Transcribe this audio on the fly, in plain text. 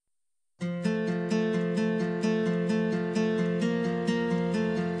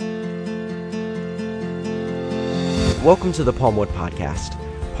Welcome to the Palmwood Podcast,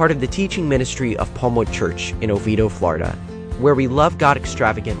 part of the teaching ministry of Palmwood Church in Oviedo, Florida, where we love God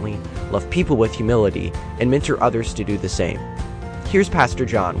extravagantly, love people with humility, and mentor others to do the same. Here's Pastor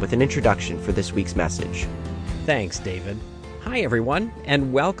John with an introduction for this week's message. Thanks, David. Hi, everyone,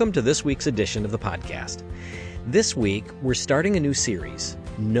 and welcome to this week's edition of the podcast. This week, we're starting a new series,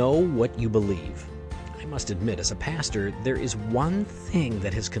 Know What You Believe. I must admit, as a pastor, there is one thing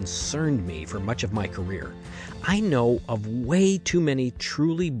that has concerned me for much of my career. I know of way too many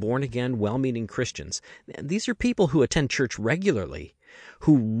truly born-again, well-meaning Christians. These are people who attend church regularly,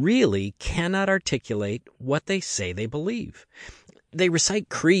 who really cannot articulate what they say they believe. They recite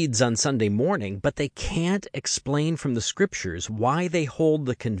creeds on Sunday morning, but they can't explain from the Scriptures why they hold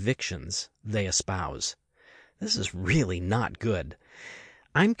the convictions they espouse. This is really not good.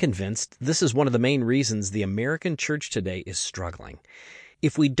 I'm convinced this is one of the main reasons the American church today is struggling.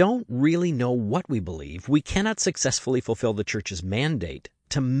 If we don't really know what we believe, we cannot successfully fulfill the church's mandate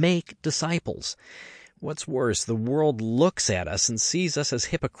to make disciples. What's worse, the world looks at us and sees us as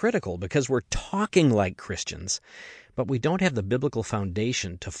hypocritical because we're talking like Christians, but we don't have the biblical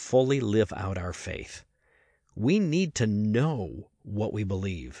foundation to fully live out our faith. We need to know what we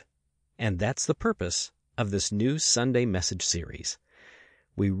believe, and that's the purpose of this new Sunday message series.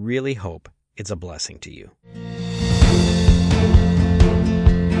 We really hope it's a blessing to you.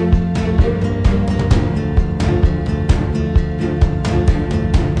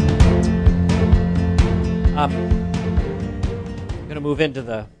 I'm going to move into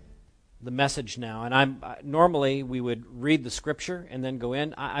the message now, and normally we would read the Scripture and then go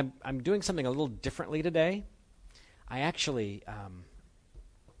in. I'm doing something a little differently today. I actually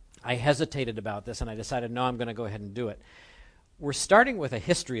I hesitated about this, and I decided, no, I'm going to go ahead and do it. We're starting with a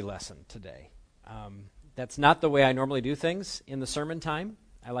history lesson today. That's not the way I normally do things in the sermon time.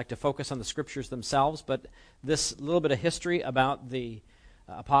 I like to focus on the Scriptures themselves, but this little bit of history about the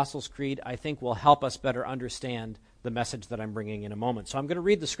Apostles' Creed, I think, will help us better understand the message that I'm bringing in a moment. So I'm going to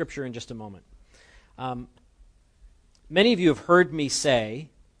read the Scripture in just a moment. Many of you have heard me say,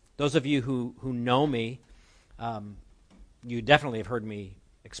 those of you who know me, you definitely have heard me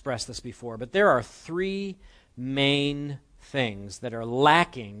express this before, but there are three main things that are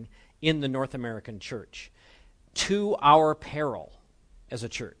lacking in the North American church, to our peril as a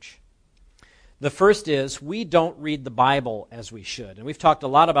church. The first is we don't read the Bible as we should. And we've talked a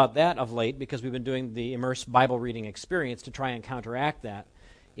lot about that of late because we've been doing the Immersed Bible Reading Experience to try and counteract that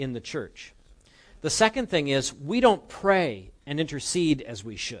in the church. The second thing is we don't pray and intercede as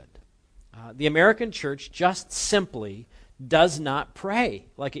we should. The American church just simply does not pray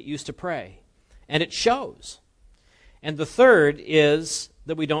like it used to pray. And it shows. And the third is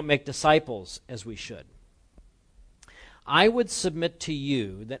that we don't make disciples as we should. I would submit to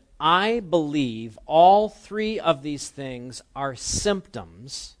you that I believe all three of these things are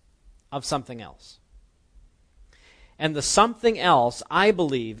symptoms of something else. And the something else, I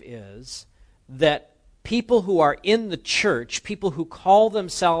believe, is that people who are in the church, people who call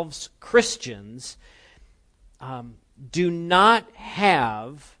themselves Christians, do not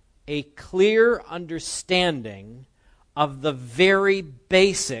have a clear understanding of the very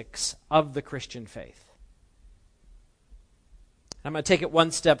basics of the Christian faith. I'm going to take it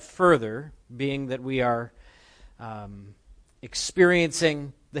one step further, being that we are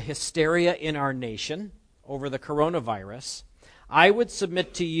experiencing the hysteria in our nation over the coronavirus. I would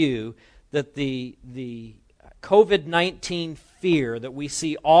submit to you that the COVID-19 fear that we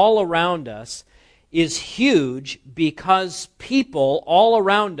see all around us is huge because people all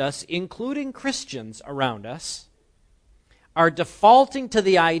around us, including Christians around us, are defaulting to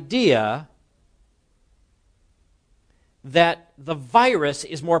the idea that the virus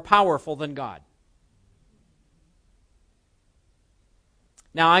is more powerful than God.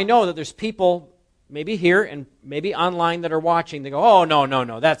 Now, I know that there's people, maybe here and maybe online, that are watching. They go, oh,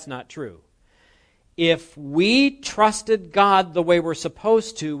 no, that's not true. If we trusted God the way we're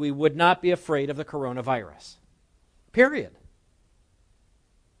supposed to, we would not be afraid of the coronavirus. Period.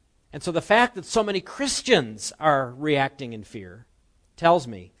 And so the fact that so many Christians are reacting in fear tells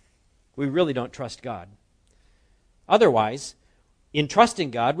me we really don't trust God. Otherwise, in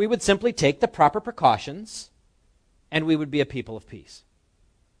trusting God, we would simply take the proper precautions and we would be a people of peace.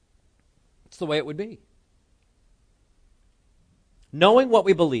 It's the way it would be. Knowing what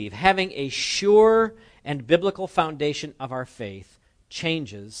we believe, having a sure and biblical foundation of our faith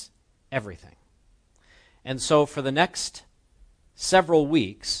changes everything. And so for the next several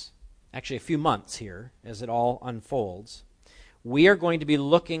weeks, actually a few months here as it all unfolds, we are going to be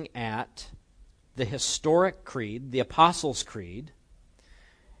looking at the historic creed, the Apostles' Creed,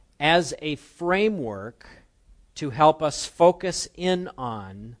 as a framework to help us focus in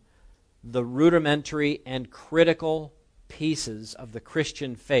on the rudimentary and critical pieces of the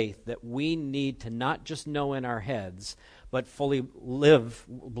Christian faith that we need to not just know in our heads, but fully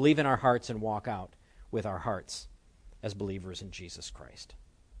believe in our hearts and walk out with our hearts as believers in Jesus Christ.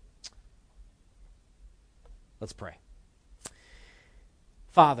 Let's pray.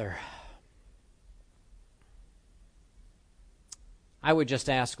 Father, I would just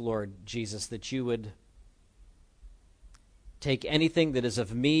ask, Lord Jesus, that you would take anything that is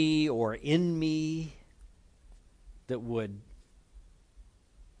of me or in me that would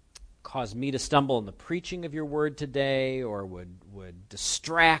cause me to stumble in the preaching of your word today or would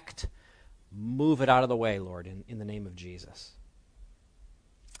distract, move it out of the way, Lord, in the name of Jesus.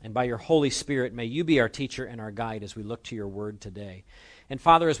 And by your Holy Spirit, may you be our teacher and our guide as we look to your word today. And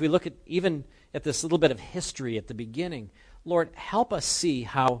Father, as we look at even at this little bit of history at the beginning, Lord, help us see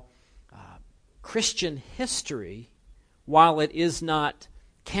how Christian history, while it is not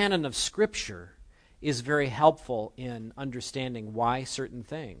canon of Scripture, is very helpful in understanding why certain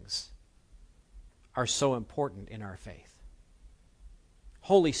things are so important in our faith.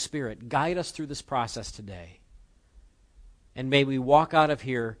 Holy Spirit, guide us through this process today. And may we walk out of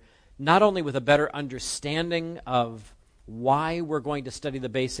here not only with a better understanding of why we're going to study the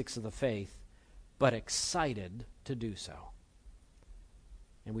basics of the faith, but excited to do so.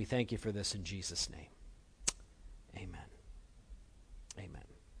 And we thank you for this in Jesus' name. Amen. Amen.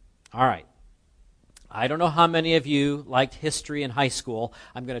 All right. I don't know how many of you liked history in high school.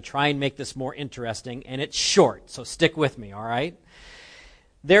 I'm going to try and make this more interesting, and it's short, so stick with me, all right?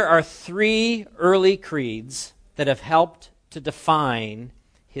 There are 3 early creeds that have helped to define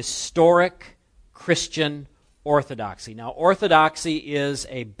historic Christian orthodoxy. Now, orthodoxy is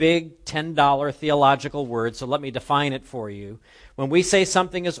a big $10 theological word, so let me define it for you. When we say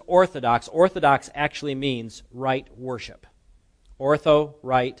something is orthodox, orthodox actually means right worship. Ortho,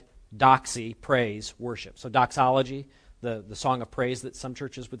 right, doxy, praise, worship. So doxology, the song of praise that some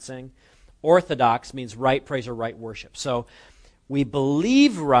churches would sing. Orthodox means right praise or right worship. So we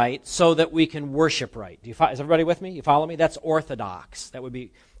believe right so that we can worship right. Is everybody with me? You follow me? That's orthodox. That would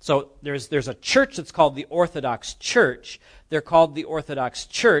be so. There's a church that's called the Orthodox Church. They're called the Orthodox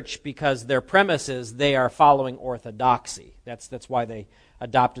Church because their premise is they are following orthodoxy. That's why they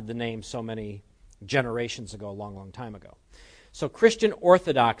adopted the name so many generations ago, a long, long time ago. So Christian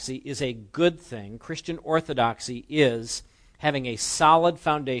orthodoxy is a good thing. Christian orthodoxy is having a solid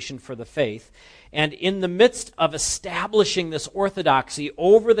foundation for the faith. And in the midst of establishing this orthodoxy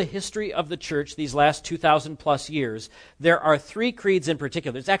over the history of the church these last 2,000 plus years, there are 3 creeds in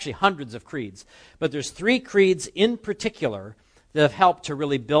particular. There's actually hundreds of creeds, but there's 3 creeds in particular that have helped to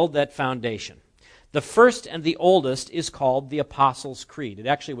really build that foundation. The first and the oldest is called the Apostles' Creed. It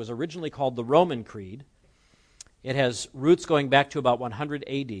actually was originally called the Roman Creed. It has roots going back to about 100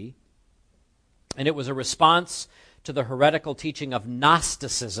 A.D., and it was a response to the heretical teaching of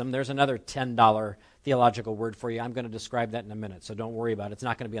Gnosticism. There's another $10 theological word for you. I'm going to describe that in a minute, so don't worry about it. It's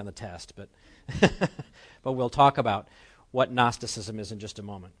not going to be on the test, but but we'll talk about what Gnosticism is in just a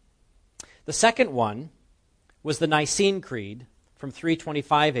moment. The second one was the Nicene Creed from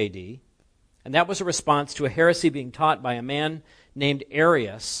 325 AD, and that was a response to a heresy being taught by a man named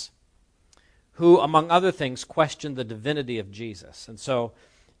Arius, who, among other things, questioned the divinity of Jesus. And so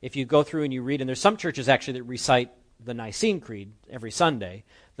if you go through and you read, and there's some churches actually that recite the Nicene Creed every Sunday.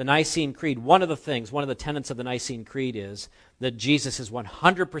 The Nicene Creed, one of the tenets of the Nicene Creed is that Jesus is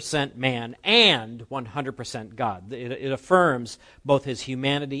 100% man and 100% God. It affirms both his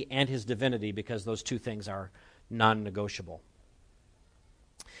humanity and his divinity because those two things are non-negotiable.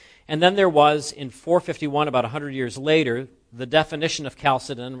 And then there was, in 451, about 100 years later, the definition of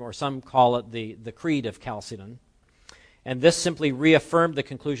Chalcedon, or some call it the Creed of Chalcedon. And this simply reaffirmed the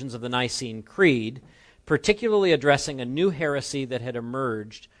conclusions of the Nicene Creed, particularly addressing a new heresy that had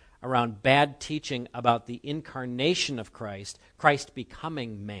emerged around bad teaching about the incarnation of Christ, Christ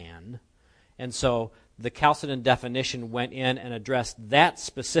becoming man. And so the Chalcedon definition went in and addressed that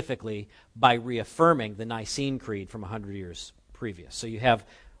specifically by reaffirming the Nicene Creed from 100 years previous. So you have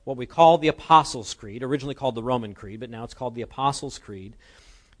what we call the Apostles' Creed, originally called the Roman Creed, but now it's called the Apostles' Creed.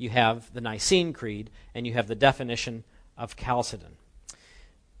 You have the Nicene Creed, and you have the definition of Chalcedon.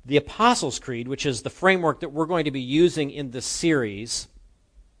 The Apostles' Creed, which is the framework that we're going to be using in this series,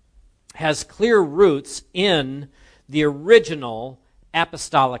 has clear roots in the original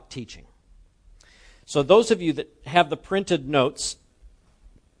apostolic teaching. So those of you that have the printed notes,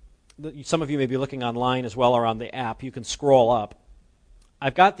 some of you may be looking online as well or on the app, you can scroll up.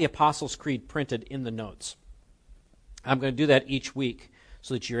 I've got the Apostles' Creed printed in the notes. I'm going to do that each week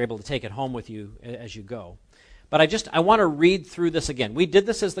so that you're able to take it home with you as you go. But I want to read through this again. We did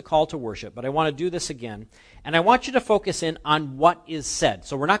this as the call to worship, but I want to do this again. And I want you to focus in on what is said.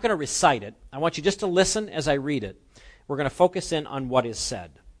 So we're not going to recite it. I want you just to listen as I read it. We're going to focus in on what is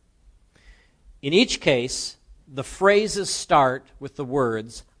said. In each case, the phrases start with the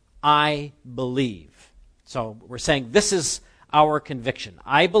words, I believe. So we're saying this is our conviction.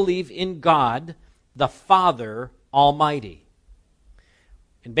 I believe in God, the Father Almighty.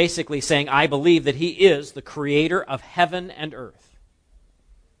 And basically saying, I believe that He is the creator of heaven and earth.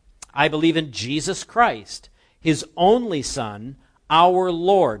 I believe in Jesus Christ, His only Son, our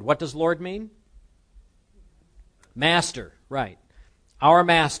Lord. What does Lord mean? Master, right. Our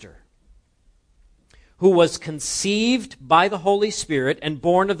Master, who was conceived by the Holy Spirit and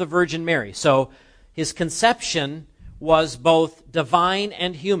born of the Virgin Mary. So His conception was both divine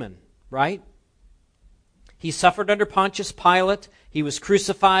and human, right? He suffered under Pontius Pilate, He was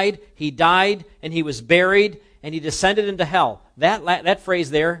crucified, He died, and He was buried, and He descended into hell. That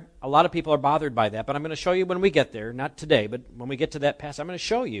phrase there, a lot of people are bothered by that, but I'm going to show you when we get there, not today, but when we get to that passage, I'm going to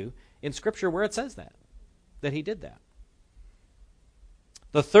show you in Scripture where it says that He did that.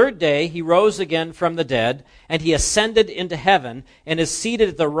 The third day He rose again from the dead, and He ascended into heaven, and is seated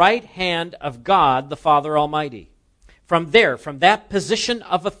at the right hand of God, the Father Almighty. From that position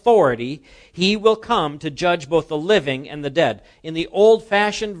of authority, He will come to judge both the living and the dead. In the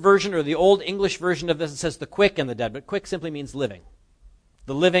old-fashioned version, or the old English version of this, it says the quick and the dead, but quick simply means living.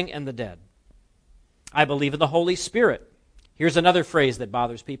 The living and the dead. I believe in the Holy Spirit. Here's another phrase that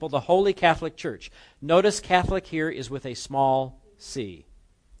bothers people, the Holy Catholic Church. Notice Catholic here is with a small c.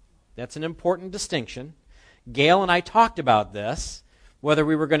 That's an important distinction. Gail and I talked about this, whether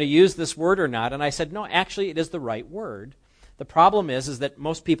we were going to use this word or not, and I said, no, actually it is the right word. The problem is that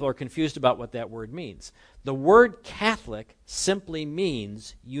most people are confused about what that word means. The word Catholic simply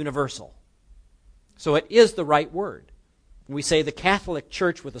means universal. So it is the right word. When we say the Catholic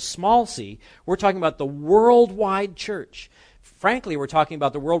Church with a small c, we're talking about the worldwide church. Frankly, we're talking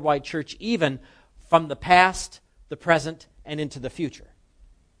about the worldwide church even from the past, the present, and into the future.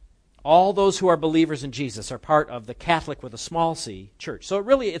 All those who are believers in Jesus are part of the Catholic with a small c church. So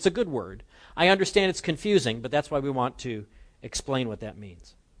it's a good word. I understand it's confusing, but that's why we want to explain what that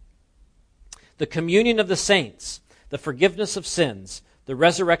means. The communion of the saints, the forgiveness of sins, the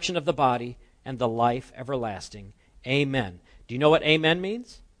resurrection of the body, and the life everlasting. Amen. Do you know what amen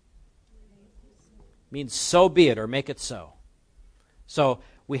means? It means so be it, or make it so. So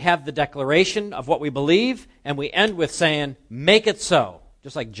we have the declaration of what we believe, and we end with saying, make it so.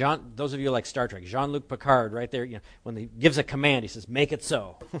 Just like those of you who like Star Trek, Jean-Luc Picard right there, when he gives a command, he says, make it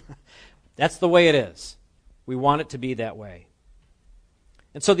so. That's the way it is. We want it to be that way.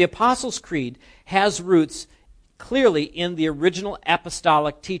 And so the Apostles' Creed has roots clearly in the original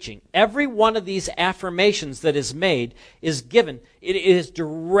apostolic teaching. Every one of these affirmations that is made is given. It is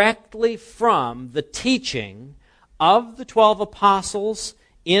directly from the teaching of the 12 apostles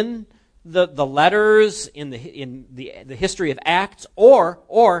in the letters, in the history of Acts,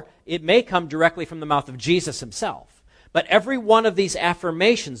 or it may come directly from the mouth of Jesus Himself. But every one of these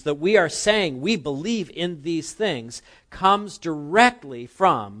affirmations that we are saying we believe in these things comes directly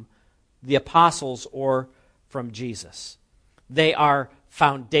from the apostles or from Jesus. They are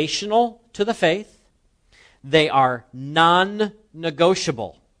foundational to the faith. They are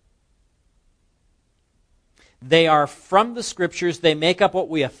non-negotiable. They are from the Scriptures. They make up what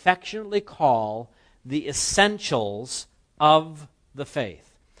we affectionately call the essentials of the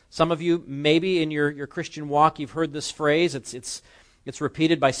faith. Some of you, maybe in your Christian walk, you've heard this phrase. It's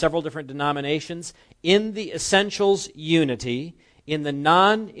repeated by several different denominations. In the essentials, unity. In the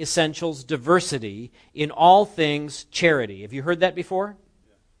non-essentials, diversity. In all things, charity. Have you heard that before?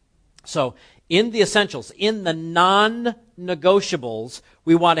 So, in the essentials, in the non-negotiables,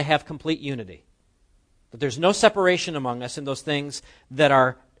 we want to have complete unity. That there's no separation among us in those things that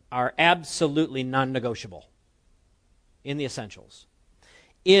are absolutely non-negotiable. In the essentials.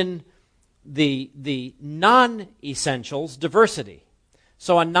 In the non-essentials, diversity.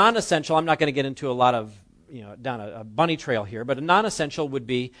 So a non-essential, I'm not going to get into a lot of, down a bunny trail here, but a non-essential would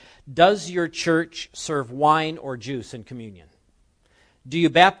be, does your church serve wine or juice in communion? Do you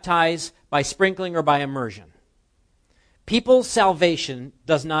baptize by sprinkling or by immersion? People's salvation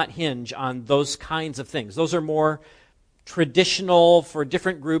does not hinge on those kinds of things. Those are more traditional for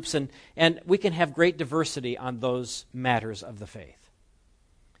different groups, and we can have great diversity on those matters of the faith.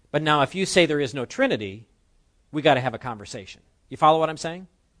 But now, if you say there is no Trinity, we got to have a conversation. You follow what I'm saying?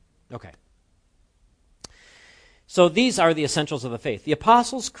 Okay. So these are the essentials of the faith. The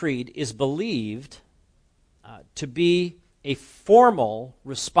Apostles' Creed is believed to be a formal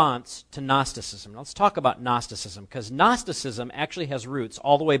response to Gnosticism. Now, let's talk about Gnosticism, because Gnosticism actually has roots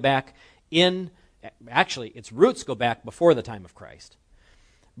all the way back actually, its roots go back before the time of Christ,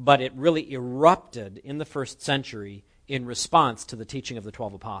 but it really erupted in the first century in response to the teaching of the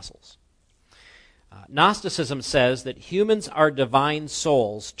 12 apostles. Gnosticism says that humans are divine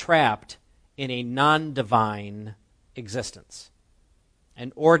souls trapped in a non-divine existence,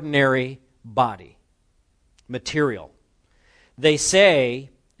 an ordinary body, material. They say,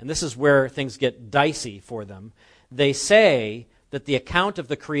 and this is where things get dicey for them, they say that the account of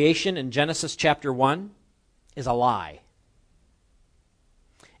the creation in Genesis chapter 1 is a lie.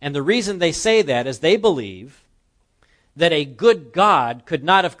 And the reason they say that is they believe that a good God could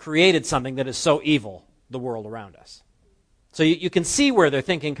not have created something that is so evil, the world around us. So you can see where their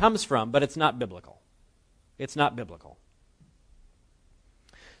thinking comes from, but it's not biblical. It's not biblical.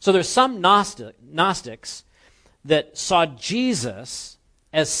 So there's some Gnostics that saw Jesus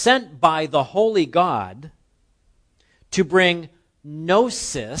as sent by the holy God to bring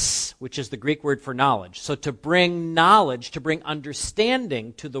gnosis, which is the Greek word for knowledge. So to bring knowledge, to bring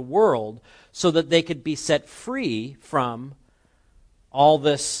understanding to the world so that they could be set free from all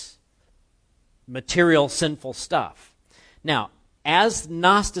this material sinful stuff. Now, as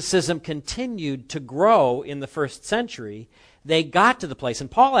Gnosticism continued to grow in the first century, they got to the place,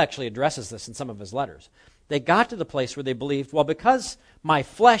 and Paul actually addresses this in some of his letters, they got to the place where they believed, well, because my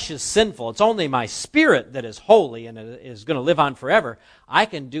flesh is sinful, it's only my spirit that is holy and is going to live on forever, I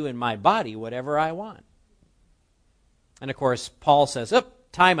can do in my body whatever I want. And of course, Paul says,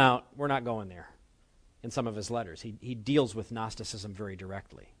 time out, we're not going there, in some of his letters. He deals with Gnosticism very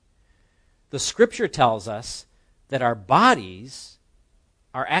directly. The Scripture tells us that our bodies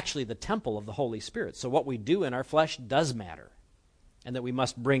are actually the temple of the Holy Spirit. So what we do in our flesh does matter, and that we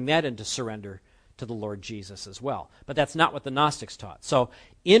must bring that into surrender to the Lord Jesus as well. But that's not what the Gnostics taught. So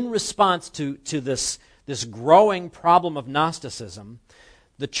in response to this growing problem of Gnosticism,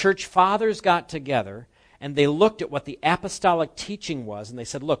 the church fathers got together and they looked at what the apostolic teaching was, and they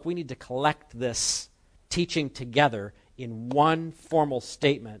said, look, we need to collect this teaching together in one formal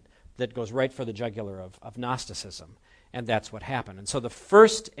statement that goes right for the jugular of Gnosticism. And that's what happened. And so the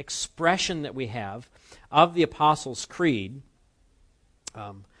first expression that we have of the Apostles' Creed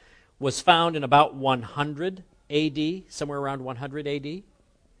was found in about 100 A.D., somewhere around 100 A.D.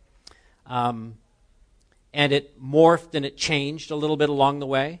 And it morphed and it changed a little bit along the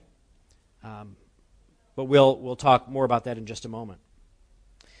way. But we'll talk more about that in just a moment.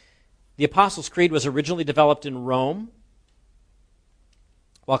 The Apostles' Creed was originally developed in Rome,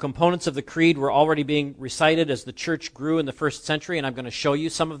 while components of the creed were already being recited as the church grew in the first century, and I'm going to show you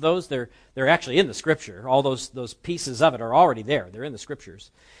some of those. They're actually in the Scripture. All those pieces of it are already there. They're in the Scriptures.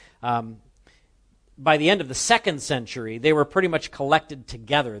 By the end of the second century, they were pretty much collected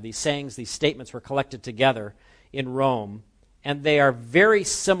together. These sayings, these statements were collected together in Rome, and they are very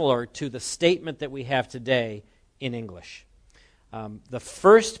similar to the statement that we have today in English. The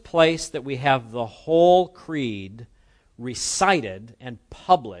first place that we have the whole creed recited and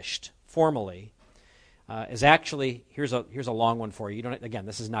published formally is actually, here's a long one for you. Again,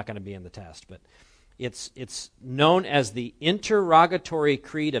 this is not going to be in the test, but it's known as the Interrogatory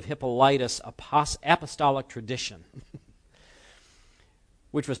Creed of Hippolytus Apostolic Tradition,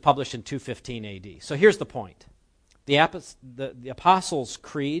 which was published in 215 A.D. So here's the point. The Apostles'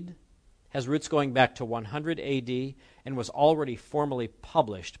 Creed has roots going back to 100 A.D. and was already formally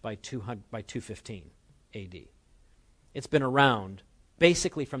published by 215 A.D. It's been around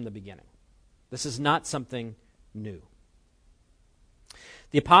basically from the beginning. This is not something new.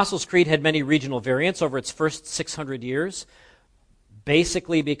 The Apostles' Creed had many regional variants over its first 600 years,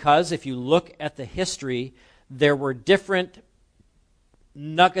 basically because if you look at the history, there were different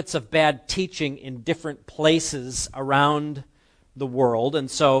nuggets of bad teaching in different places around the world,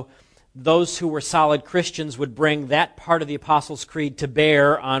 and so those who were solid Christians would bring that part of the Apostles' Creed to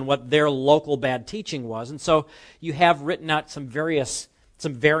bear on what their local bad teaching was. And so you have written out some variants,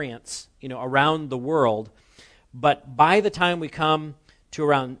 around the world. But by the time we come to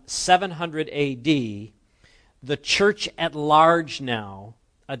around 700 A.D., the church at large now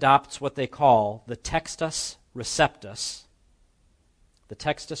adopts what they call the Textus Receptus. The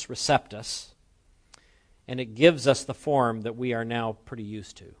Textus Receptus. And it gives us the form that we are now pretty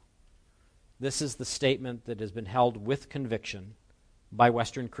used to. This is the statement that has been held with conviction by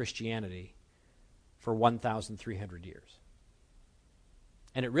Western Christianity for 1,300 years.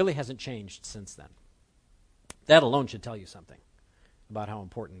 And it really hasn't changed since then. That alone should tell you something about how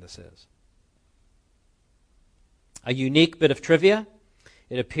important this is. A unique bit of trivia.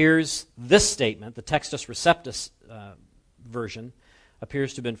 It appears this statement, the Textus Receptus version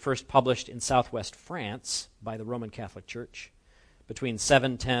appears to have been first published in southwest France by the Roman Catholic Church between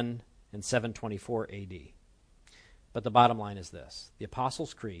 710 and 724 AD. But the bottom line is this: the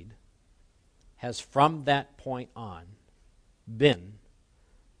Apostles' Creed has from that point on been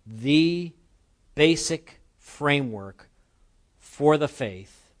the basic framework for the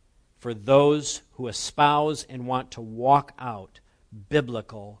faith for those who espouse and want to walk out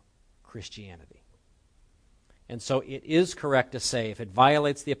biblical Christianity. And so it is correct to say if it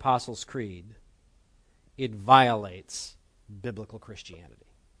violates the Apostles' Creed, it violates biblical Christianity.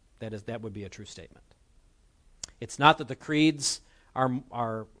 That would be a true statement. It's not that the creeds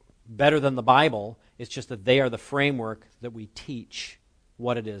are better than the Bible, it's just that they are the framework that we teach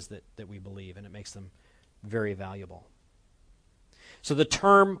what it is that we believe, and it makes them very valuable. So the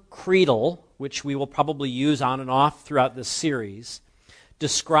term creedal, which we will probably use on and off throughout this series,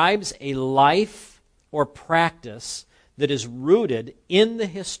 describes a life or practice that is rooted in the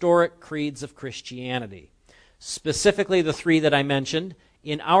historic creeds of Christianity. Specifically the three that I mentioned.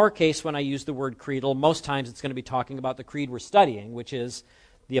 In our case, when I use the word creedal, most times it's going to be talking about the creed we're studying, which is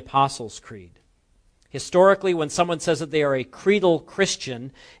the Apostles' Creed. Historically, when someone says that they are a creedal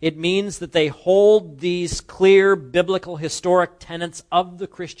Christian, it means that they hold these clear biblical historic tenets of the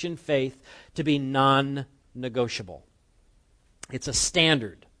Christian faith to be non-negotiable. It's a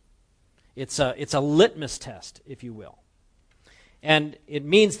standard. It's a litmus test, if you will. And it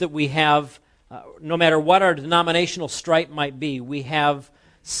means that we have, no matter what our denominational stripe might be, we have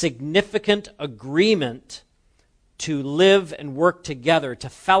significant agreement to live and work together, to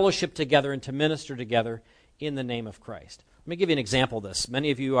fellowship together, and to minister together in the name of Christ. Let me give you an example of this. Many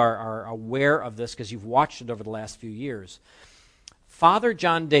of you are aware of this because you've watched it over the last few years. Father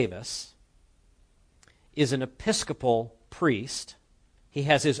John Davis is an Episcopal priest. He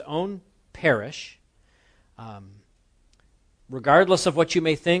has his own parish. Regardless of what you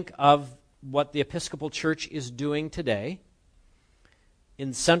may think of what the Episcopal Church is doing today,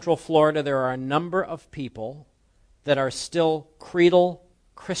 in Central Florida there are a number of people that are still creedal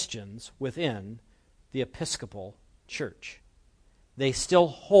Christians within the Episcopal Church. They still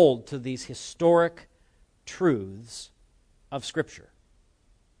hold to these historic truths of Scripture.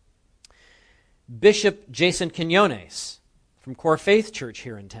 Bishop Jason Quinones from Core Faith Church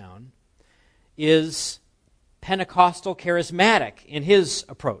here in town is Pentecostal charismatic in his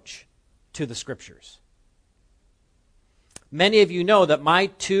approach to the Scriptures. Many of you know that my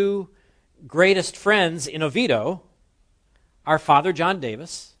two greatest friends in Oviedo are Father John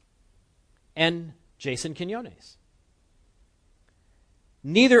Davis and Jason Quinones.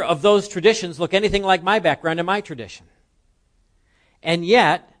 Neither of those traditions look anything like my background and my tradition. And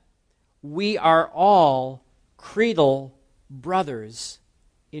yet, we are all creedal brothers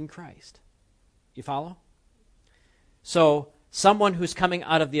in Christ. You follow? So, someone who's coming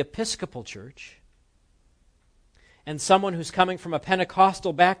out of the Episcopal Church and someone who's coming from a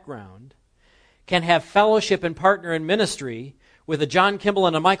Pentecostal background can have fellowship and partner in ministry with a John Kimball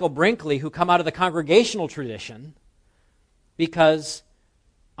and a Michael Brinkley who come out of the Congregational tradition, because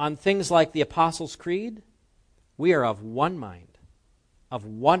on things like the Apostles' Creed, we are of one mind, of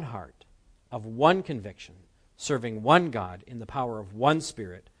one heart, of one conviction, serving one God in the power of one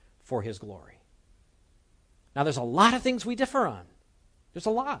Spirit for His glory. Now, there's a lot of things we differ on. There's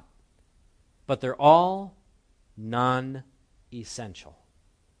a lot. But they're all non-essential.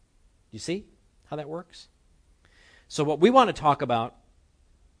 You see how that works? So what we want to talk about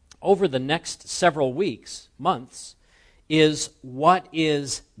over the next several weeks, months, is what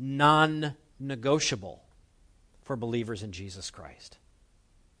is non-negotiable for believers in Jesus Christ.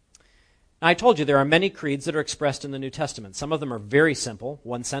 Now, I told you there are many creeds that are expressed in the New Testament. Some of them are very simple,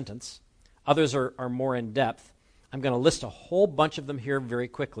 one sentence. Others are more in-depth. I'm going to list a whole bunch of them here very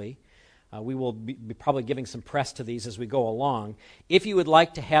quickly. We will be probably giving some press to these as we go along. If you would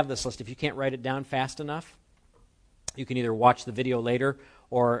like to have this list, if you can't write it down fast enough, you can either watch the video later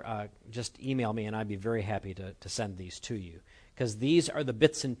or just email me, and I'd be very happy to send these to you. Because these are the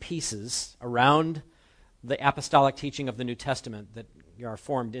bits and pieces around the apostolic teaching of the New Testament that are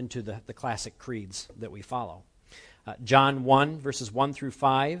formed into the classic creeds that we follow. John 1, verses 1 through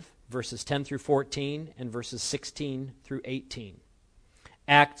 5, verses 10 through 14, and verses 16 through 18.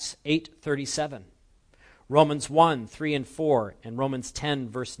 Acts 8:37, Romans 1, 3 and 4, and Romans 10,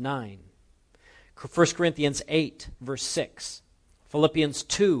 verse 9. 1 Corinthians 8, verse 6, Philippians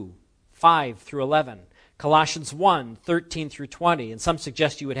 2, 5 through 11, Colossians 1, 13 through 20, and some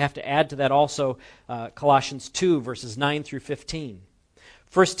suggest you would have to add to that also Colossians 2, verses 9 through 15.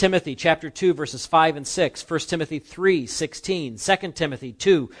 1 Timothy chapter 2, verses 5 and 6, 1 Timothy 3, 16, 2 Timothy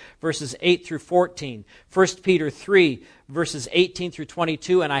 2, verses 8 through 14, 1 Peter 3, verses 18 through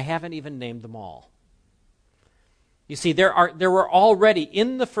 22, and I haven't even named them all. You see, there were already,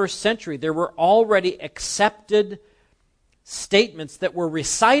 in the first century, there were already accepted statements that were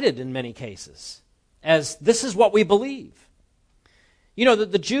recited in many cases as this is what we believe. You know,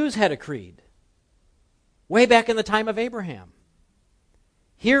 the Jews had a creed way back in the time of Abraham.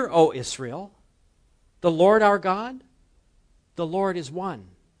 Hear, O Israel, the Lord our God, the Lord is one.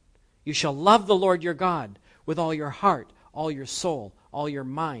 You shall love the Lord your God with all your heart, all your soul, all your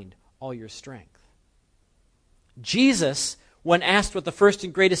mind, all your strength. Jesus, when asked what the first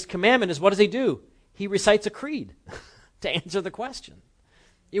and greatest commandment is, what does he do? He recites a creed to answer the question.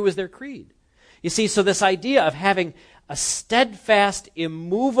 It was their creed. You see, so this idea of having a steadfast,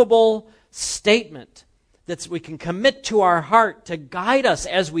 immovable statement that we can commit to our heart to guide us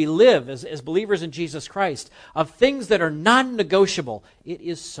as we live as believers in Jesus Christ, of things that are non-negotiable, it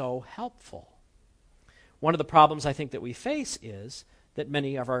is so helpful. One of the problems I think that we face is that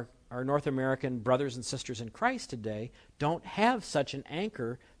many of our North American brothers and sisters in Christ today don't have such an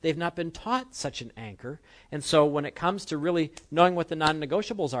anchor. They've not been taught such an anchor. And so when it comes to really knowing what the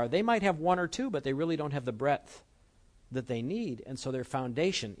non-negotiables are, they might have one or two, but they really don't have the breadth that they need. And so their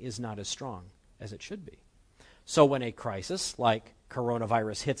foundation is not as strong as it should be. So when a crisis like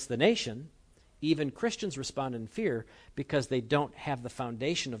coronavirus hits the nation, even Christians respond in fear because they don't have the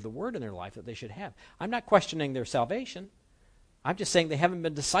foundation of the Word in their life that they should have. I'm not questioning their salvation. I'm just saying they haven't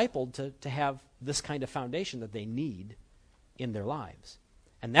been discipled to have this kind of foundation that they need in their lives.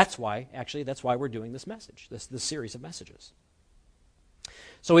 And that's why we're doing this message, this series of messages.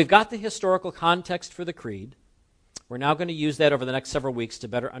 So we've got the historical context for the creed. We're now going to use that over the next several weeks to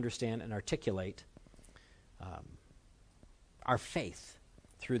better understand and articulate our faith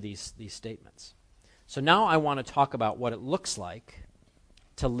through these statements. So now I want to talk about what it looks like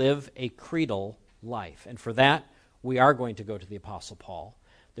to live a creedal life. And for that, we are going to go to the Apostle Paul.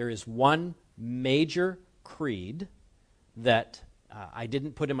 There is one major creed that I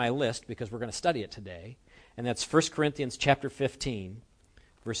didn't put in my list because we're going to study it today, and that's 1 Corinthians chapter 15,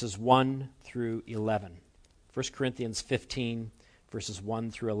 verses 1 through 11. 1 Corinthians 15, verses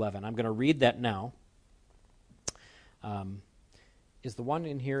 1 through 11. I'm going to read that now. Is the one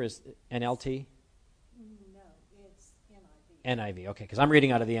in here is NLT? No, it's NIV. NIV, okay, because I'm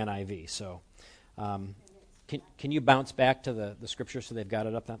reading out of the NIV. So can you bounce back to the scripture so they've got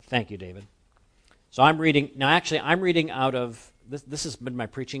it up now? Thank you, David. So I'm reading out of, this has been my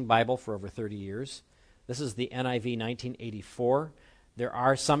preaching Bible for over 30 years. This is the NIV 1984. There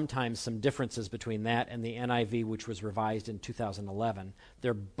are sometimes some differences between that and the NIV, which was revised in 2011.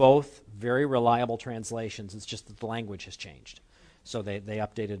 They're both very reliable translations. It's just that the language has changed. So they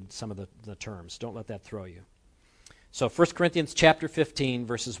updated some of the terms. Don't let that throw you. So 1 Corinthians chapter 15,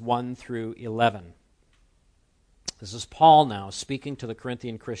 verses 1 through 11. This is Paul now speaking to the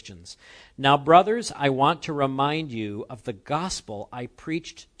Corinthian Christians. Now, brothers, I want to remind you of the gospel I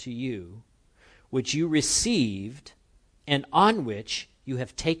preached to you, which you received and on which you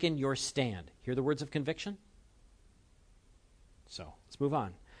have taken your stand. Hear the words of conviction? So, let's move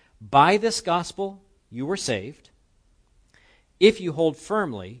on. By this gospel you were saved, if you hold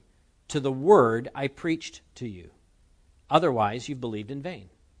firmly to the word I preached to you. Otherwise, you've believed in vain.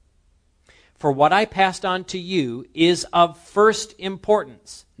 For what I passed on to you is of first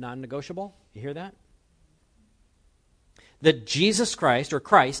importance. Non-negotiable. You hear that? That Jesus Christ, or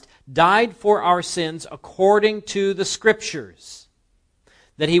Christ, died for our sins according to the Scriptures.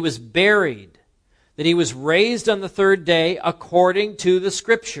 That he was buried. That he was raised on the third day according to the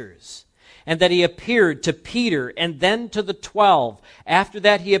Scriptures. And that he appeared to Peter and then to the 12. After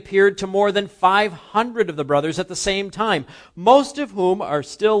that, he appeared to more than 500 of the brothers at the same time, most of whom are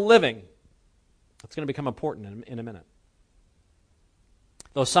still living. That's going to become important in a minute.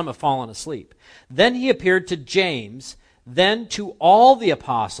 Though some have fallen asleep. Then he appeared to James, then to all the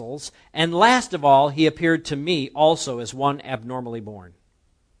apostles, and last of all, he appeared to me also as one abnormally born.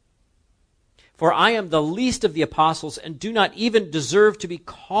 For I am the least of the apostles and do not even deserve to be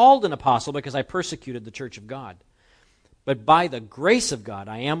called an apostle because I persecuted the church of God. But by the grace of God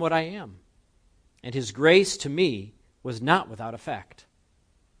I am what I am. And his grace to me was not without effect.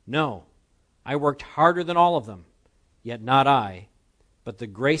 No, I worked harder than all of them, yet not I, but the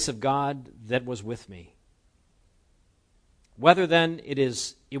grace of God that was with me. Whether then it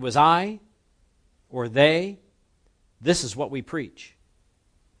was I or they, this is what we preach.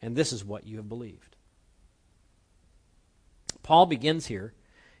 And this is what you have believed. Paul begins here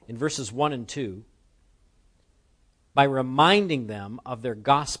in verses 1 and 2 by reminding them of their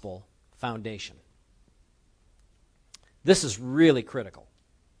gospel foundation. This is really critical.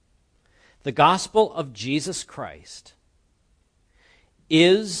 The gospel of Jesus Christ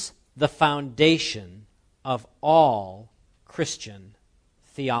is the foundation of all Christian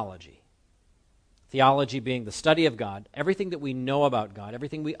theology. Theology being the study of God, everything that we know about God,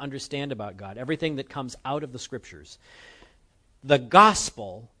 everything we understand about God, everything that comes out of the Scriptures. The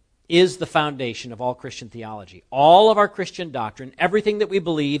gospel is the foundation of all Christian theology. All of our Christian doctrine, everything that we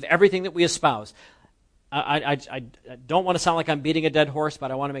believe, everything that we espouse. I don't want to sound like I'm beating a dead horse,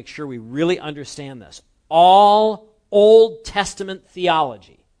 but I want to make sure we really understand this. All Old Testament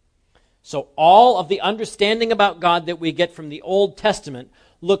theology, so all of the understanding about God that we get from the Old Testament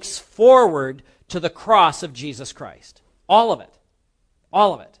looks forward to the cross of Jesus Christ. All of it.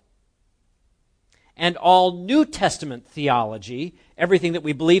 All of it. And all New Testament theology, everything that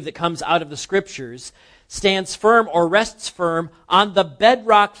we believe that comes out of the Scriptures, stands firm or rests firm on the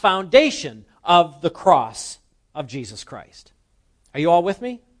bedrock foundation of the cross of Jesus Christ. Are you all with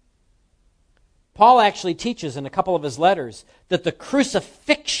me? Paul actually teaches in a couple of his letters that the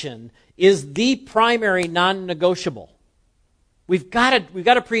crucifixion is the primary non-negotiable. We've got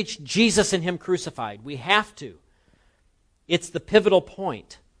to preach Jesus and Him crucified. We have to. It's the pivotal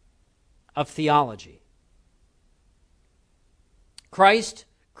point of theology. Christ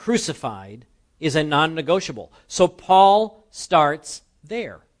crucified is a non-negotiable. So Paul starts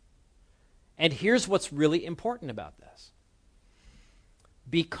there. And here's what's really important about this.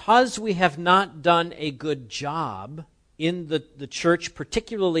 Because we have not done a good job in the church,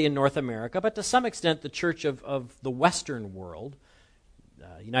 particularly in North America, but to some extent the church of the Western world,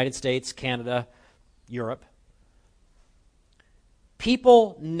 United States, Canada, Europe,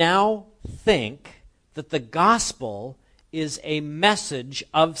 people now think that the gospel is a message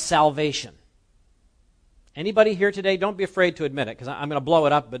of salvation. Anybody here today, don't be afraid to admit it, because I'm going to blow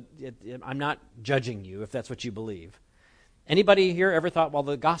it up, but I'm not judging you if that's what you believe. Anybody here ever thought, well,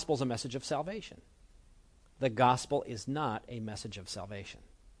 the gospel is a message of salvation? The gospel is not a message of salvation.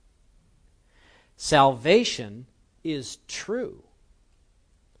 Salvation is true,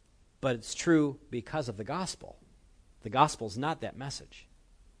 but it's true because of the gospel. The gospel is not that message.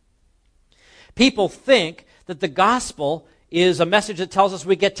 People think that the gospel is a message that tells us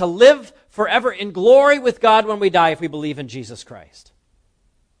we get to live forever in glory with God when we die if we believe in Jesus Christ.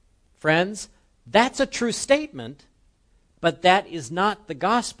 Friends, that's a true statement, but that is not the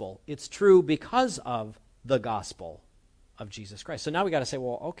gospel. It's true because of the gospel of Jesus Christ. So now we got to say,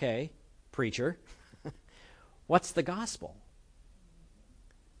 well, okay, preacher, what's the gospel?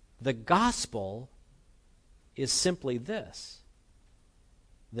 The gospel is simply this,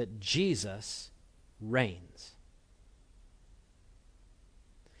 that Jesus reigns.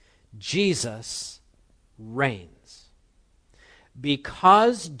 Jesus reigns.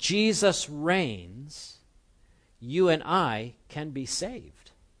 Because Jesus reigns, you and I can be saved.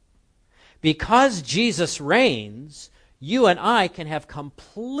 Because Jesus reigns, you and I can have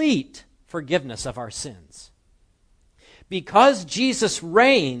complete forgiveness of our sins. Because Jesus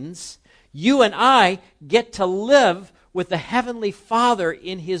reigns, you and I get to live with the Heavenly Father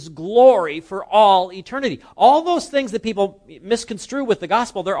in His glory for all eternity. All those things that people misconstrue with the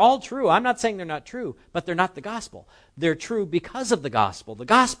gospel, they're all true. I'm not saying they're not true, but they're not the gospel. They're true because of the gospel. The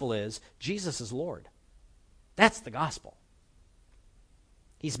gospel is Jesus is Lord. That's the gospel.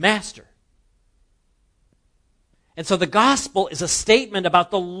 He's master. And so the gospel is a statement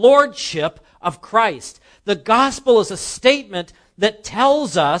about the lordship of Christ. The gospel is a statement that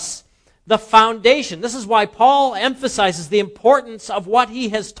tells us the foundation. This is why Paul emphasizes the importance of what he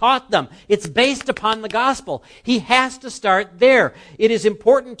has taught them. It's based upon the gospel. He has to start there. It is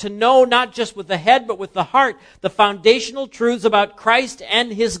important to know, not just with the head, but with the heart, the foundational truths about Christ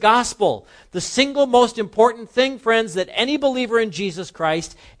and His gospel. The single most important thing, friends, that any believer in Jesus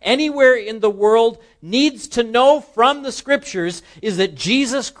Christ, anywhere in the world, needs to know from the Scriptures is that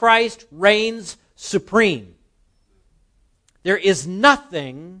Jesus Christ reigns supreme. There is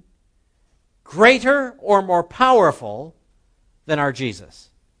nothing greater or more powerful than our Jesus.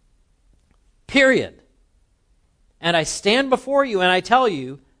 Period. And I stand before you and I tell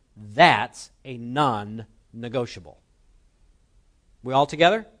you, that's a non-negotiable. We all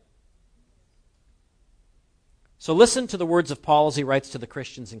together? So listen to the words of Paul as he writes to the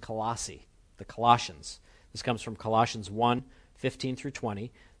Christians in Colossae, the Colossians. This comes from Colossians 1, 15 through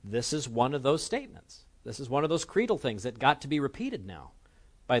 20. This is one of those statements. This is one of those creedal things that got to be repeated now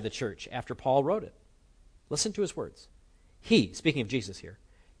by the church after Paul wrote it. Listen to his words. He, speaking of Jesus here,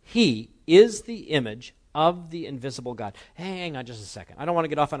 He is the image of the invisible God. Hang on just a second. I don't want to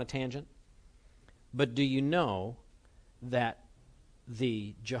get off on a tangent. But do you know that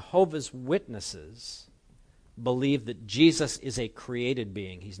the Jehovah's Witnesses believe that Jesus is a created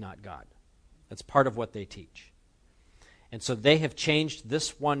being. He's not God. That's part of what they teach. And so they have changed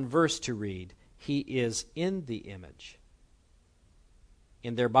this one verse to read, He is in the image.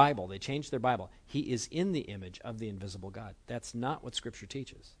 In their Bible, they changed their Bible. He is in the image of the invisible God. That's not what Scripture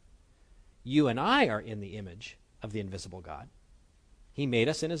teaches. You and I are in the image of the invisible God. He made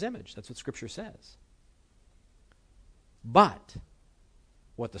us in His image. That's what Scripture says. But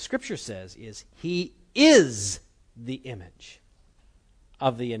what the Scripture says is He is the image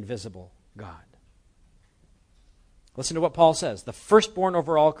of the invisible God. Listen to what Paul says. The firstborn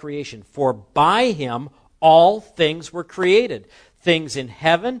over all creation, for by Him all things were created, things in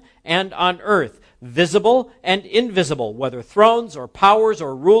heaven and on earth, visible and invisible, whether thrones or powers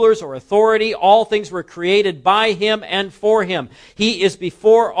or rulers or authority, all things were created by Him and for Him. He is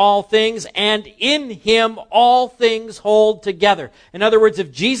before all things, and in Him all things hold together. In other words,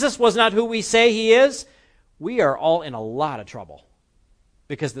 if Jesus was not who we say He is, we are all in a lot of trouble,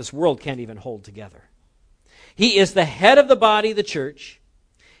 because this world can't even hold together. He is the head of the body, the church.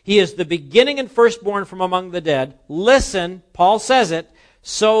 He is the beginning and firstborn from among the dead. Listen, Paul says it,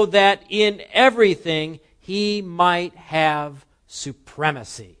 so that in everything He might have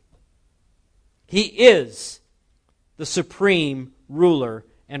supremacy. He is the supreme ruler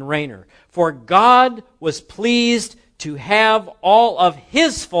and reigner. For God was pleased to have all of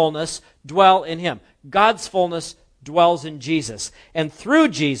His fullness dwell in Him. God's fullness dwells in Jesus. And through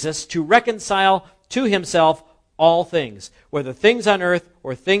Jesus to reconcile to Himself all things, whether things on earth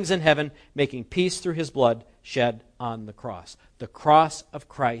or things in heaven, making peace through His blood shed on the cross. The cross of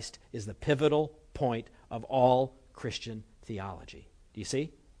Christ is the pivotal point of all Christian theology. Do you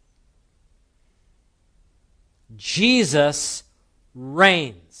see? Jesus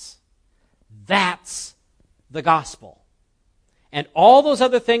reigns. That's the gospel. And all those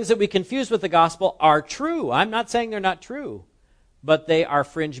other things that we confuse with the gospel are true. I'm not saying they're not true, but they are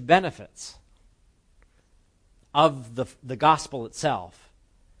fringe benefits of the gospel itself,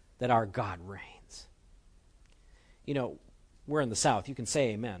 that our God reigns. You know, we're in the South. You can say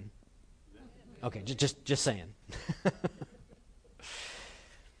amen. Okay, just saying.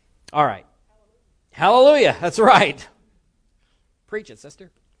 All right. Hallelujah. That's right. Preach it,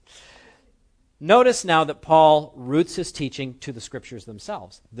 sister. Notice now that Paul roots his teaching to the Scriptures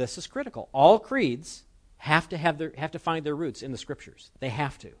themselves. This is critical. All creeds have to find their roots in the Scriptures. They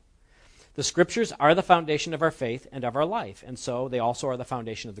have to. The Scriptures are the foundation of our faith and of our life, and so they also are the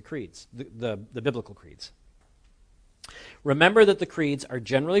foundation of the creeds, the biblical creeds. Remember that the creeds are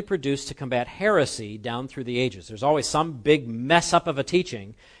generally produced to combat heresy down through the ages. There's always some big mess up of a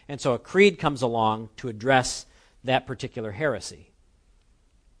teaching, and so a creed comes along to address that particular heresy.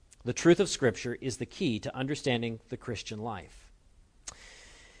 The truth of Scripture is the key to understanding the Christian life.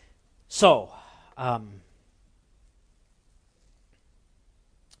 So,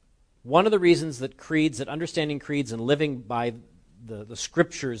 one of the reasons that understanding creeds and living by the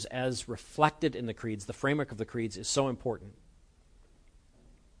Scriptures as reflected in the creeds, the framework of the creeds, is so important,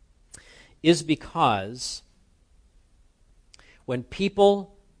 is because when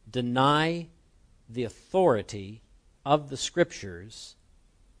people deny the authority of the Scriptures,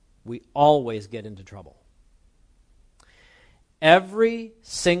 we always get into trouble. Every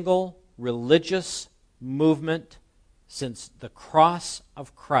single religious movement since the cross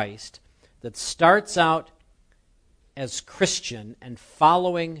of Christ that starts out as Christian and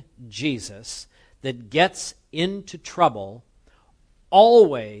following Jesus, that gets into trouble,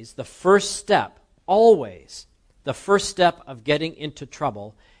 always the first step of getting into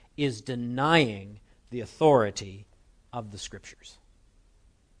trouble is denying the authority of the Scriptures.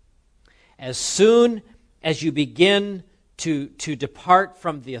 As soon as you begin to depart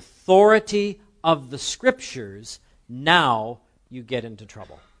from the authority of the Scriptures, now you get into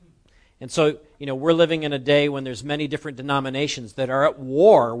trouble. And so, we're living in a day when there's many different denominations that are at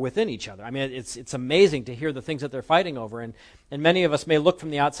war within each other. I mean, it's amazing to hear the things that they're fighting over. And many of us may look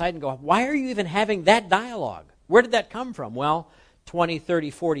from the outside and go, why are you even having that dialogue? Where did that come from? Well, 20, 30,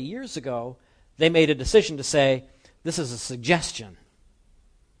 40 years ago, they made a decision to say, this is a suggestion,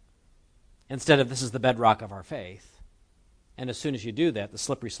 instead of this is the bedrock of our faith. And as soon as you do that, the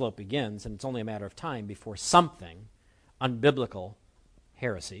slippery slope begins, and it's only a matter of time before something unbiblical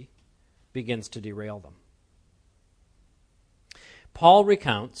heresy begins to derail them. Paul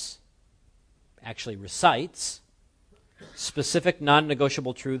recites specific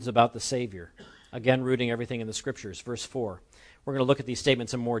non-negotiable truths about the Savior, again rooting everything in the Scriptures. Verse 4. We're going to look at these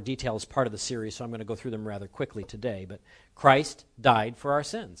statements in more detail as part of the series, so I'm going to go through them rather quickly today. But Christ died for our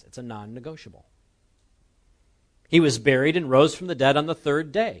sins. It's a non-negotiable. He was buried and rose from the dead on the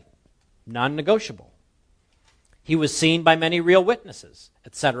third day. Non-negotiable. He was seen by many real witnesses,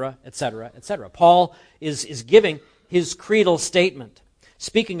 etc., etc., etc. Paul is giving his creedal statement.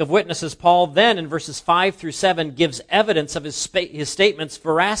 Speaking of witnesses, Paul then, in verses 5 through 7, gives evidence of his statement's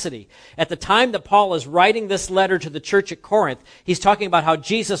veracity. At the time that Paul is writing this letter to the church at Corinth, he's talking about how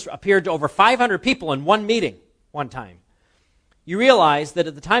Jesus appeared to over 500 people in one meeting, one time. You realize that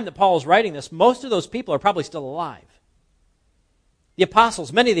at the time that Paul is writing this, most of those people are probably still alive. The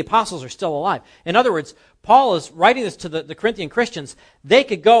apostles, many of the apostles are still alive. In other words, Paul is writing this to the Corinthian Christians. They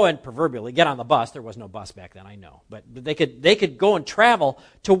could go and proverbially get on the bus. There was no bus back then, I know. But they could go and travel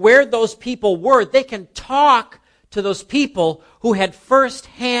to where those people were. They can talk to those people who had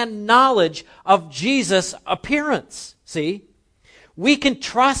first-hand knowledge of Jesus' appearance. See? We can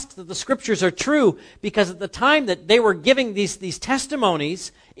trust that the Scriptures are true because at the time that they were giving these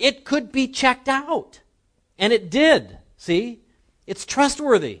testimonies, it could be checked out. And it did. See? It's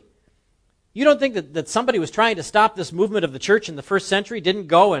trustworthy. You don't think that somebody was trying to stop this movement of the church in the first century didn't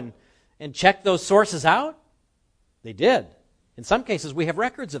go and check those sources out? They did. In some cases, we have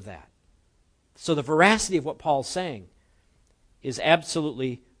records of that. So the veracity of what Paul's saying is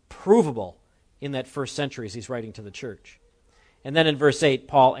absolutely provable in that first century as he's writing to the church. And then in verse 8,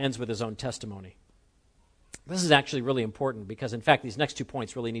 Paul ends with his own testimony. This is actually really important because, in fact, these next 2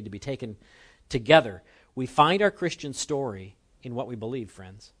 points really need to be taken together. We find our Christian story in what we believe,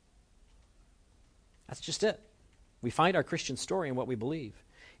 friends. That's just it. We find our Christian story in what we believe.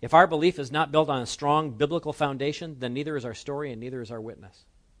 If our belief is not built on a strong biblical foundation, then neither is our story and neither is our witness.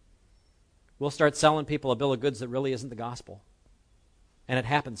 We'll start selling people a bill of goods that really isn't the gospel. And it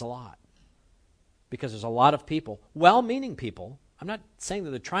happens a lot. Because there's a lot of people, well-meaning people, I'm not saying that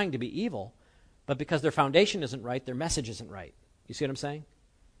they're trying to be evil, but because their foundation isn't right, their message isn't right. You see what I'm saying?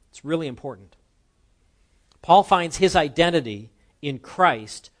 It's really important. Paul finds his identity in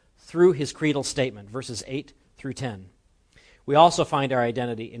Christ through his creedal statement, verses 8 through 10. We also find our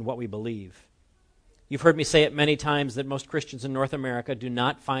identity in what we believe. You've heard me say it many times that most Christians in North America do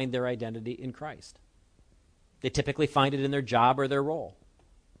not find their identity in Christ. They typically find it in their job or their role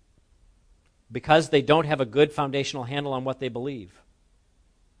because they don't have a good foundational handle on what they believe.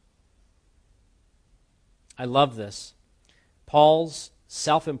 I love this. Paul's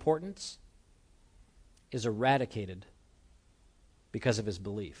self-importance is eradicated because of his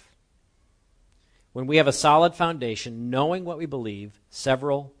belief. When we have a solid foundation, knowing what we believe,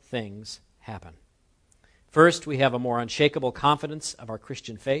 several things happen. First, we have a more unshakable confidence of our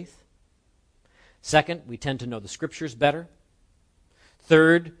Christian faith. Second, we tend to know the Scriptures better.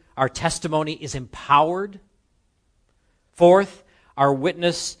 Third, our testimony is empowered. Fourth, our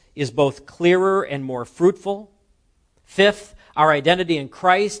witness is both clearer and more fruitful. Fifth, our identity in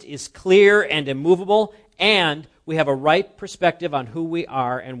Christ is clear and immovable, and we have a right perspective on who we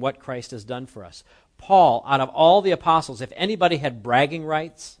are and what Christ has done for us. Paul, out of all the apostles, if anybody had bragging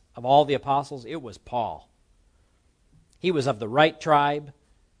rights of all the apostles, it was Paul. He was of the right tribe.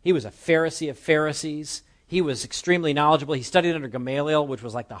 He was a Pharisee of Pharisees. He was extremely knowledgeable. He studied under Gamaliel, which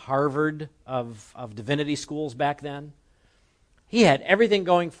was like the Harvard of divinity schools back then. He had everything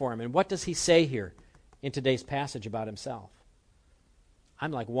going for him. And what does he say here in today's passage about himself?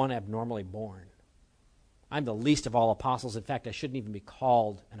 I'm like one abnormally born. I'm the least of all apostles. In fact, I shouldn't even be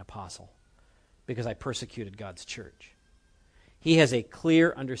called an apostle because I persecuted God's church. He has a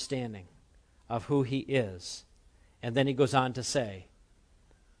clear understanding of who he is. And then he goes on to say,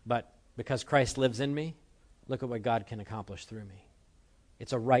 but because Christ lives in me, look at what God can accomplish through me.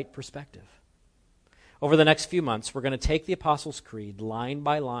 It's a right perspective. Over the next few months, we're going to take the Apostles' Creed line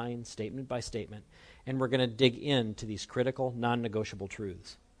by line, statement by statement, and we're going to dig into these critical, non-negotiable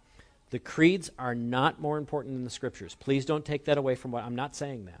truths. The creeds are not more important than the Scriptures. Please don't take that away from what I'm not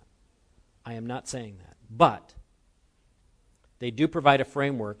saying that. I am not saying that. But they do provide a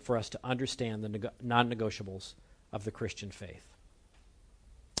framework for us to understand the non-negotiables of the Christian faith.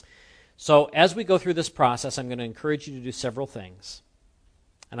 So as we go through this process, I'm going to encourage you to do several things.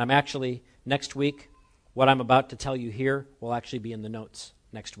 And I'm actually, next week, what I'm about to tell you here will actually be in the notes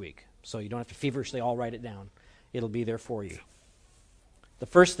next week. So you don't have to feverishly all write it down. It'll be there for you. The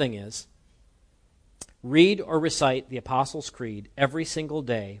first thing is, read or recite the Apostles' Creed every single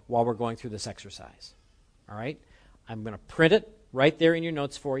day while we're going through this exercise. All right? I'm going to print it right there in your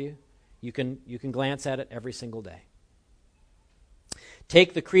notes for you. You can glance at it every single day.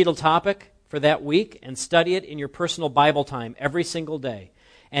 Take the creedal topic for that week and study it in your personal Bible time every single day.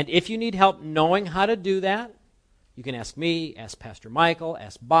 And if you need help knowing how to do that, you can ask me, ask Pastor Michael,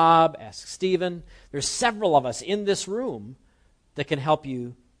 ask Bob, ask Stephen. There's several of us in this room that can help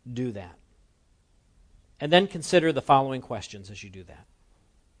you do that. And then consider the following questions as you do that.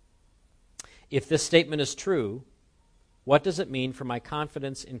 If this statement is true, what does it mean for my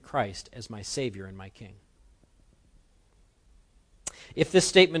confidence in Christ as my Savior and my King? If this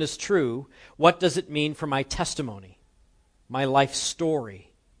statement is true, what does it mean for my testimony, my life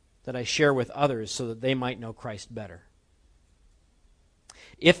story that I share with others so that they might know Christ better?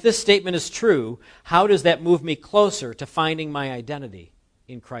 If this statement is true, how does that move me closer to finding my identity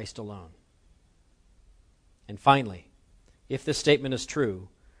in Christ alone? And finally, if this statement is true,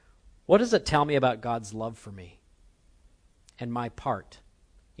 what does it tell me about God's love for me and my part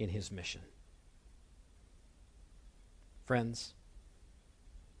in his mission? Friends,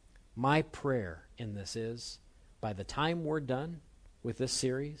 my prayer in this is, by the time we're done with this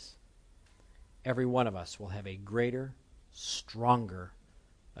series, every one of us will have a greater, stronger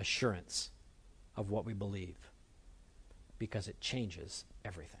assurance of what we believe, because it changes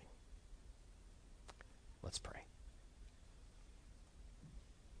everything. Let's pray.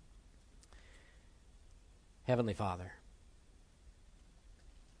 Heavenly Father,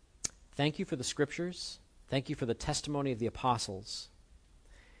 thank you for the Scriptures. Thank you for the testimony of the apostles.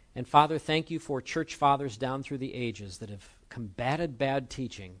 And Father, thank you for church fathers down through the ages that have combated bad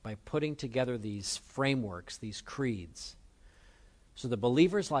teaching by putting together these frameworks, these creeds, so that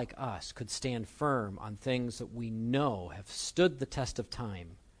believers like us could stand firm on things that we know have stood the test of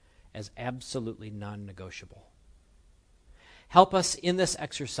time as absolutely non-negotiable. Help us in this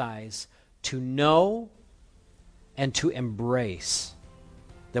exercise to know and to embrace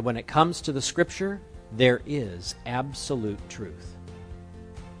that when it comes to the Scripture, there is absolute truth,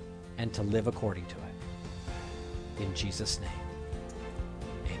 and to live according to it. In Jesus' name,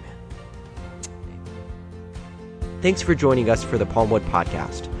 amen. Thanks for joining us for the Palmwood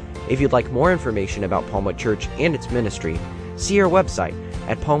Podcast. If you'd like more information about Palmwood Church and its ministry, see our website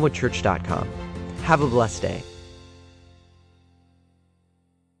at palmwoodchurch.com. Have a blessed day.